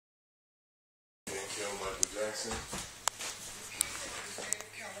Michael Jackson.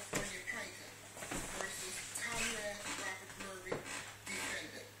 California plaintiff versus Conrad Robert Murray,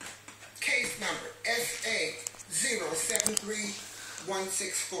 defendant. Case number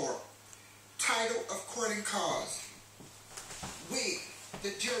SA-073164. Title of court and cause. We,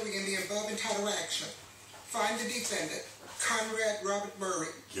 the jury in the above entitled action, find the defendant, Conrad Robert Murray,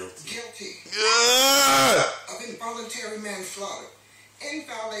 guilty of involuntary manslaughter in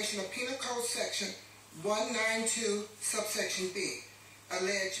violation of Penal Code Section 192, subsection B.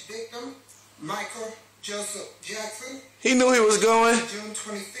 Alleged victim, Michael Joseph Jackson. He knew he was going. June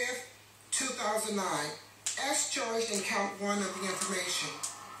 25th, 2009, as charged in count 1 of the information.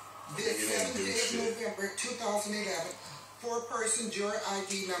 This 7th day of November 2011, four-person juror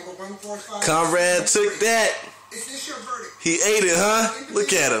ID number 145. Conrad took that. Is this your verdict? He ate it, huh?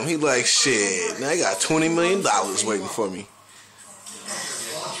 Look at him. He like, shit. Now I got $20 million waiting for me.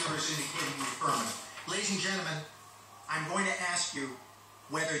 All jurors indicating the affirmative. Ladies and gentlemen, I'm going to ask you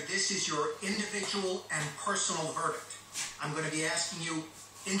whether this is your individual and personal verdict. I'm going to be asking you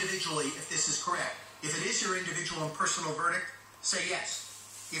individually if this is correct. If it is your individual and personal verdict, say yes.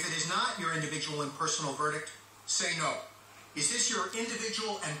 If it is not your individual and personal verdict, say no. Is this your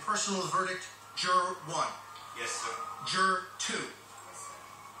individual and personal verdict, Juror 1? Yes, sir. Juror 2? Yes, sir.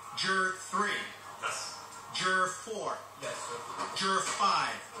 Juror 3? Yes. Juror 4? Yes, sir. Juror 5?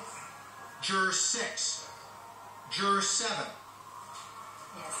 Juror 6? Juror 7?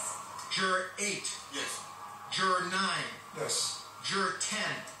 Yes. Juror 8? Yes. Juror 9? Yes. Juror 10?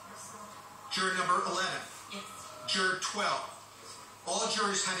 Juror number 11? Yes. Juror 12? All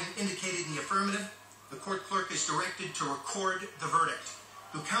jurors having indicated in the affirmative, the court clerk is directed to record the verdict.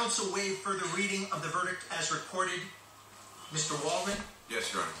 Do counsel waive further reading of the verdict as recorded? Mr. Waldman?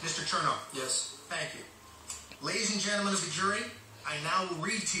 Yes, Your Honor. Mr. Chernow? Yes. Thank you. Ladies and gentlemen of the jury, I now will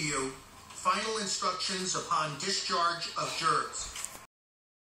read to you final instructions upon discharge of jurors.